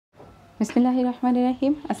বিসমিল্লাহির রহমানির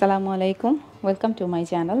রহিম। আসসালামু আলাইকুম। Welcome to my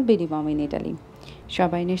channel bdmuminitaly।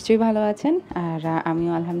 সবাই নিশ্চয়ই ভালো আছেন, আর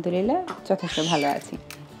আমিও আলহামদুলিল্লাহ যথেষ্ট ভালো আছি।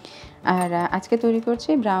 আর আজকে তৈরি করছি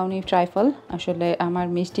ব্রাউনি ট্রাইফল। আসলে আমার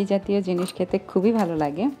মিষ্টি জাতীয় জিনিস খেতে খুবই ভালো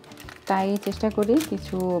লাগে, তাই চেষ্টা করি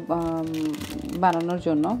কিছু বানানোর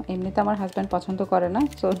জন্য। এমনিতে আমার হাজব্যান্ড পছন্দ করে না,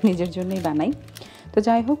 সো নিজের জন্যই বানাই। তো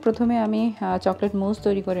যাই হোক, প্রথমে আমি চকলেট মুজ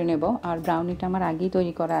তৈরি করে নেব। আর ব্রাউনিটা আমার আগেই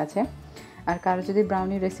তৈরি করা আছে। আর কারো যদি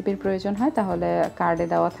ব্রাউনির রেসিপির প্রয়োজন হয় তাহলে কার্ডে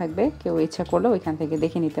দেওয়া থাকবে, কেউ ইচ্ছা করলে ওইখান থেকে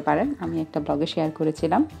দেখে নিতে পারেন। আমি একটা ব্লগে শেয়ার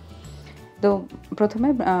করেছিলাম। তো প্রথমে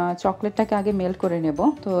চকলেটটাকে আগে মেল্ট করে নেব।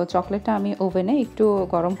 তো চকলেটটা আমি ওভেনে একটু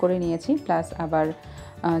গরম করে নিয়েছি, প্লাস আবার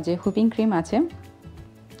যে হুইপিং ক্রিম আছে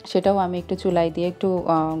সেটাও আমি একটু চুলায় দিয়ে একটু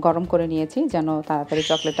গরম করে নিয়েছি, যেন তাড়াতাড়ি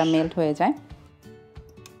চকলেটটা মেল্ট হয়ে যায়।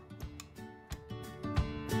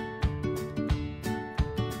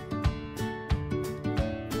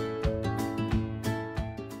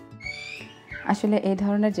 আসলে এই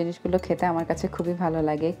ধরনের জিনিসগুলো খেতে আমার কাছে খুবই ভালো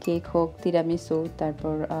লাগে। কেক হোক, তিরামিসু,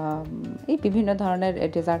 তারপর এই বিভিন্ন ধরনের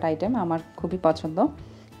ডেজার্ট আইটেম আমার খুবই পছন্দ।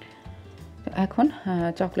 এখন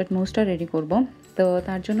চকলেট মুসটা রেডি করব। তো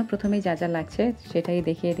তার জন্য প্রথমেই যা যা লাগছে সেটাই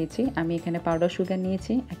দেখিয়ে দিচ্ছি। আমি এখানে পাউডার সুগার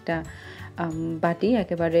নিয়েছি, একটা বাটি,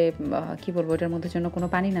 একেবারে কি বলবো, এটার মধ্যে যেন কোনো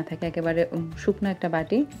পানি না থাকে, একেবারে শুকনো একটা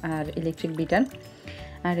বাটি, আর ইলেকট্রিক বিটার।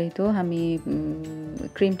 আর এই তো আমি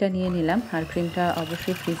ক্রিমটা নিয়ে নিলাম। আর ক্রিমটা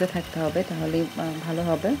অবশ্যই ফ্রিজে থাকতে হবে, তাহলেই ভালো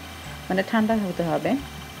হবে, মানে ঠান্ডা হতে হবে।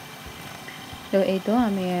 তো এই তো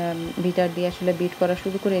আমি বিটার দিয়ে আসলে বিট করা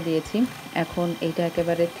শুরু করে দিয়েছি। এখন এইটা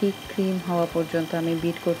একেবারে থিক ক্রিম হওয়া পর্যন্ত আমি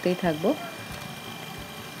বিট করতেই থাকবো।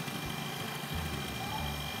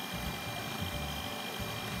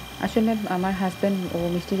 আসলে আমার হাজব্যান্ড ও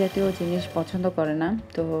মিষ্টি জাতীয় জিনিস পছন্দ করে না।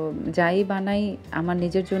 তো যাই বানাই আমার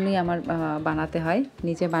নিজের জন্যই আমার বানাতে হয়,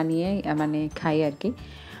 নিজে বানিয়ে মানে খাই আর কি।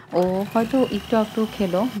 ও হয়তো একটু একটু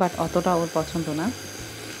খেলো, বাট অতটা ওর পছন্দ না।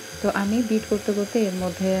 তো আমি বিট করতে করতে এর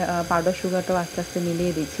মধ্যে পাউডার সুগারটাও আস্তে আস্তে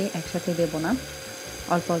মিলিয়ে দিচ্ছি, একসাথে দেবো না,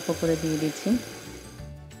 অল্প অল্প করে দিয়ে দিচ্ছি।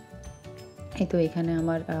 এই তো এখানে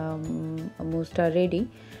আমার মুসটা রেডি।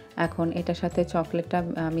 এখন এটার সাথে চকলেটটা,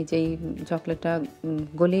 আমি যেই চকলেটটা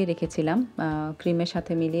গলিয়ে রেখেছিলাম, ক্রিমের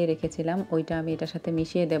সাথে মিলিয়ে রেখেছিলাম, ওইটা আমি এটার সাথে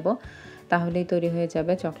মিশিয়ে দেব। তাহলেই তৈরি হয়ে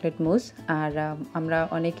যাবে চকলেট মুস। আর আমরা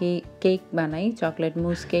অনেকেই কেক বানাই, চকলেট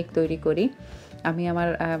মুস কেক তৈরি করি। আমি আমার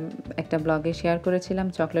একটা ব্লগে শেয়ার করেছিলাম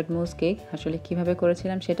চকলেট মুস কেক। আসলে কিভাবে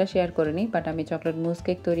করেছিলাম সেটা শেয়ার করিনি, বাট আমি চকলেট মুস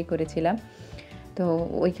কেক তৈরি করেছিলাম। তো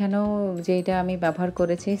ওইখানেও যেটা আমি ব্যবহার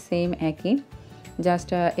করেছি সেম একই, জাস্ট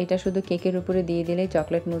এটা শুধু কেকের উপরে দিয়ে দিলেই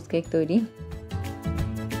চকলেট মুস কেক তৈরি।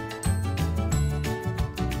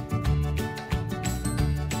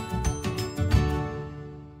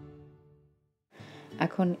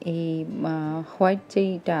 এখন এই হোয়াইট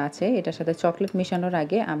যেইটা আছে এটার সাথে চকলেট মেশানোর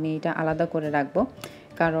আগে আমি এটা আলাদা করে রাখবো,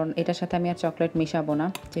 কারণ এটার সাথে আমি আর চকলেট মেশাবো না।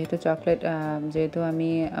 যেহেতু আমি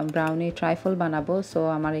ব্রাউনি ট্রাইফল বানাবো, সো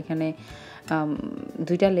আমার এখানে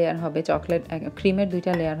দুইটা লেয়ার হবে, ক্রিমের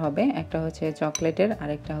দুইটা লেয়ার হবে, একটা হচ্ছে চকলেটের,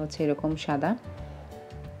 আরেকটা হচ্ছে এরকম সাদা।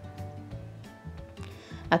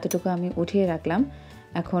 এতটুকু আমি উঠিয়ে রাখলাম।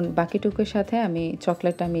 এখন বাকিটুকুর সাথে আমি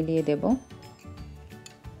চকলেটটা মিলিয়ে দেব।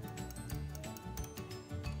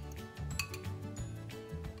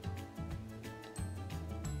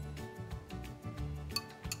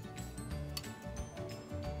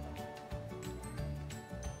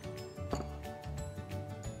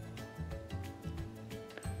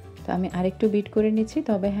 তো আমি আরেকটু বিট করে নিচ্ছি,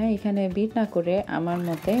 তবে হ্যাঁ, এখানে বিট না করে আমার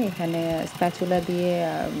মতে এখানে স্প্যাচুলা দিয়ে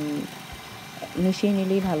মিশিয়ে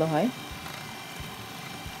নিলেই ভালো হয়।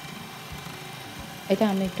 এটা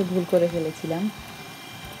আমি একটু ভুল করে ফেলেছিলাম।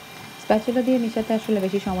 স্প্যাচুলা দিয়ে মিশাতে আসলে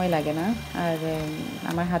বেশি সময় লাগে না, আর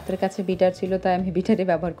আমার হাতের কাছে বিটার ছিল, তাই আমি বিটারই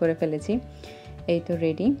ব্যবহার করে ফেলেছি। এই তো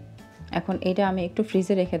রেডি। এখন এটা আমি একটু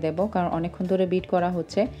ফ্রিজে রেখে দেব, কারণ অনেকক্ষণ ধরে বিট করা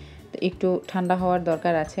হচ্ছে, তো একটু ঠান্ডা হওয়ার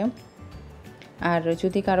দরকার আছে। আর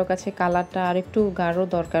যদি কারো কাছে কালারটা আরেকটু গাঢ়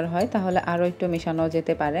দরকার হয় তাহলে আরও একটু মেশানো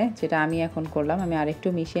যেতে পারে, যেটা আমি এখন করলাম। আমি আরেকটু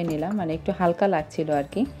মিশিয়ে নিলাম, মানে একটু হালকা লাগছিল আর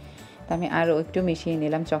কি, তো আমি আরও একটু মিশিয়ে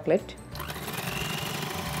নিলাম চকলেট।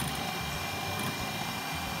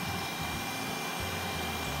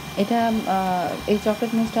 এটা এই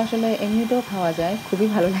চকলেট মুসটা আসলে এমনিতেও খাওয়া যায়, খুবই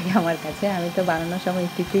ভালো লাগে আমার কাছে। আমি তো বানানোর সময়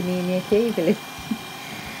একটু একটু নিয়ে নিয়ে খেয়েই ফেলেছি।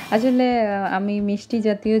 আসলে আমি মিষ্টি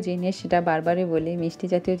জাতীয় জিনিস, সেটা বারবারই বলি, মিষ্টি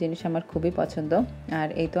জাতীয় জিনিস আমার খুবই পছন্দ। আর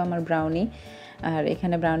এই তো আমার ব্রাউনি, আর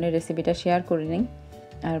এখানে ব্রাউনির রেসিপিটা শেয়ার করিনি।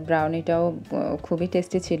 আর ব্রাউনিটাও খুবই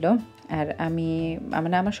টেস্টি ছিল। আর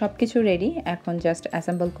মানে আমার সব কিছু রেডি, এখন জাস্ট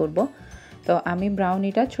অ্যাসেম্বল করব। তো আমি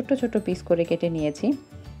ব্রাউনিটা ছোট ছোট পিস করে কেটে নিয়েছি।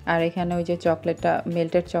 আর এখানে ওই যে চকলেটটা,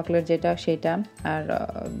 মেল্টেড চকলেট যেটা, সেটা, আর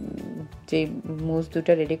যে মুস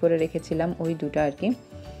দুটো রেডি করে রেখেছিলাম ওই দুটো আর কি।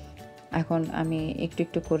 এখন আমি একটু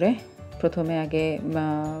একটু করে প্রথমে আগে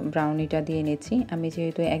ব্রাউনিটা দিয়ে নিচ্ছি। আমি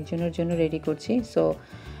যেহেতু একজনের জন্য রেডি করছি, সো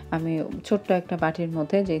আমি ছোট্ট একটা বাটির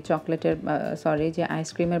মধ্যে যে চকলেটের যে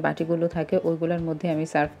আইসক্রিমের বাটিগুলো থাকে ওইগুলোর মধ্যে আমি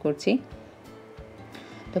সার্ভ করছি।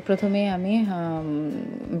 তো প্রথমে আমি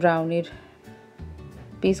ব্রাউনির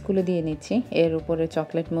পিসগুলো দিয়ে নিচ্ছি, এর উপরে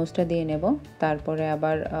চকলেট মোসটা দিয়ে নেব, তারপরে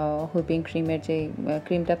আবার হুইপিং ক্রিমের যে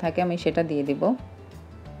ক্রিমটা থাকে আমি সেটা দিয়ে দেব।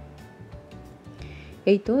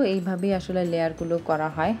 এই তো এইভাবেই আসলে লেয়ারগুলো করা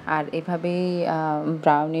হয়, আর এভাবেই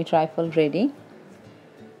ব্রাউনি ট্রাইফল রেডি।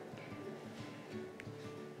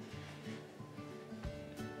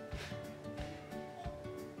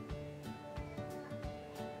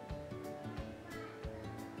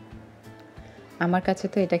 আমার কাছে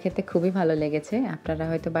তো এটা খেতে খুবই ভালো লেগেছে। আপনারা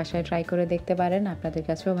হয়তো বাসায় ট্রাই করে দেখতে পারেন, আপনাদের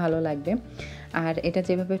কাছেও ভালো লাগবে। আর এটা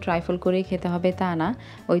যেভাবে ট্রাইফল করেই খেতে হবে তা না,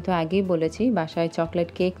 ওই তো আগেই বলেছি বাসায় চকলেট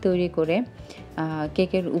কেক তৈরি করে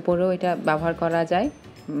কেকের উপরেও এটা ব্যবহার করা যায়।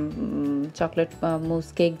 চকলেট মুস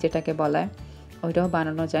কেক যেটাকে বলা হয় ওইটাও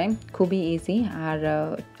বানানো যায়, খুবই ইজি আর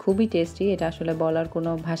খুবই টেস্টি। এটা আসলে বলার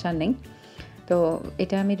কোনো ভাষা নেই। তো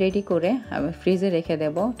এটা আমি রেডি করে ফ্রিজে রেখে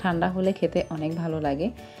দেব, ঠান্ডা হলে খেতে অনেক ভালো লাগে।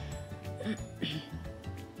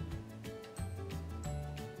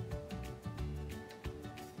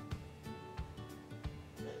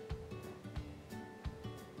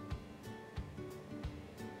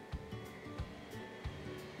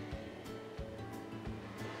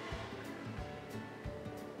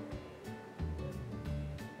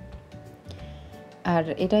 আর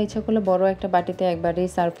এটা ইচ্ছা করলে বড় একটা বাটিতে একবারেই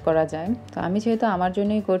সার্ভ করা যায়। তো আমি যেহেতু আমার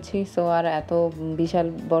জন্যই করছি, সো আর এত বিশাল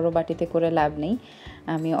বড় বাটিতে করে লাভ নেই।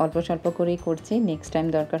 আমি অল্প স্বল্প করেই করছি, নেক্সট টাইম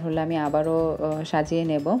দরকার হলে আমি আবারও সাজিয়ে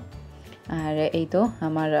নেব। আর এই তো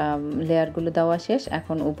আমার লেয়ারগুলো দেওয়া শেষ,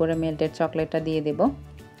 এখন উপরে মেল্টেড চকলেটটা দিয়ে দেব।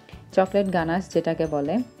 চকলেট গানাশ যেটাকে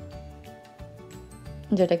বলে,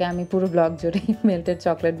 যেটাকে আমি পুরো ব্লগ জুড়েই মেল্টেড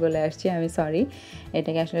চকলেট বলে আসছি, আমি সরি,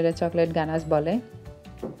 এটাকে আসলে চকলেট গানাশ বলে।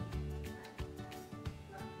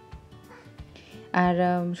 আর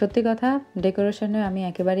সত্যি কথা, ডেকোরেশনে আমি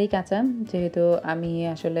একেবারেই কাঁচা, যেহেতু আমি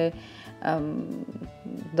আসলে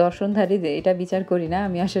দর্শনধারী এটা বিচার করি না,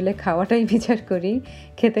 আমি আসলে খাওয়াটাই বিচার করি,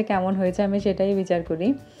 খেতে কেমন হয়েছে আমি সেটাই বিচার করি।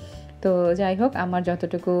 তো যাই হোক, আমার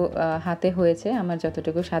যতটুকু হাতে হয়েছে, আমার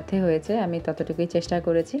যতটুকু সাধ্যে হয়েছে, আমি ততটুকুই চেষ্টা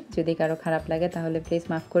করেছি। যদি কারো খারাপ লাগে তাহলে প্লিজ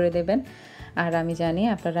মাফ করে দেবেন। আর আমি জানি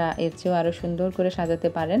আপনারা এর চেয়েও আরও সুন্দর করে সাজাতে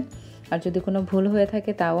পারেন। আর যদি কোনো ভুল হয়ে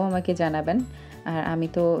থাকে তাও আমাকে জানাবেন। আর আমি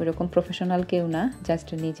তো এরকম প্রফেশনাল কেউ না, জাস্ট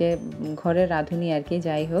নিজে ঘরের রাঁধুনি আর কি,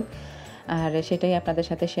 যাই হোক। আর সেটাই আপনাদের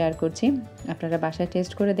সাথে শেয়ার করছি। আপনারা বাসায়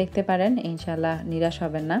টেস্ট করে দেখতে পারেন, ইনশাল্লাহ নিরাশ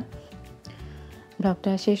হবেন না।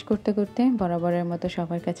 ব্লগটা শেষ করতে করতে বরাবরের মতো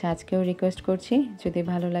সবার কাছে আজকেও রিকোয়েস্ট করছি, যদি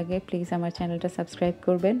ভালো লাগে প্লিজ আমার চ্যানেলটা সাবস্ক্রাইব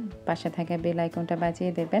করবেন, পাশে থাকা বেল আইকনটা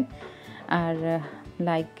বাজিয়ে দেবেন। আর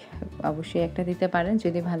লাইক অবশ্যই একটা দিতে পারেন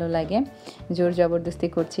যদি ভালো লাগে, জোর জবরদস্তি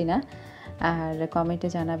করছি না। আর কমেন্টে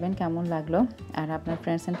জানাবেন কেমন লাগলো, আর আপনার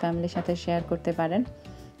ফ্রেন্ডস অ্যান্ড ফ্যামিলির সাথে শেয়ার করতে পারেন।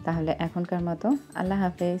 তাহলে এখনকার মতো আল্লাহ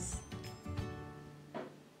হাফেজ।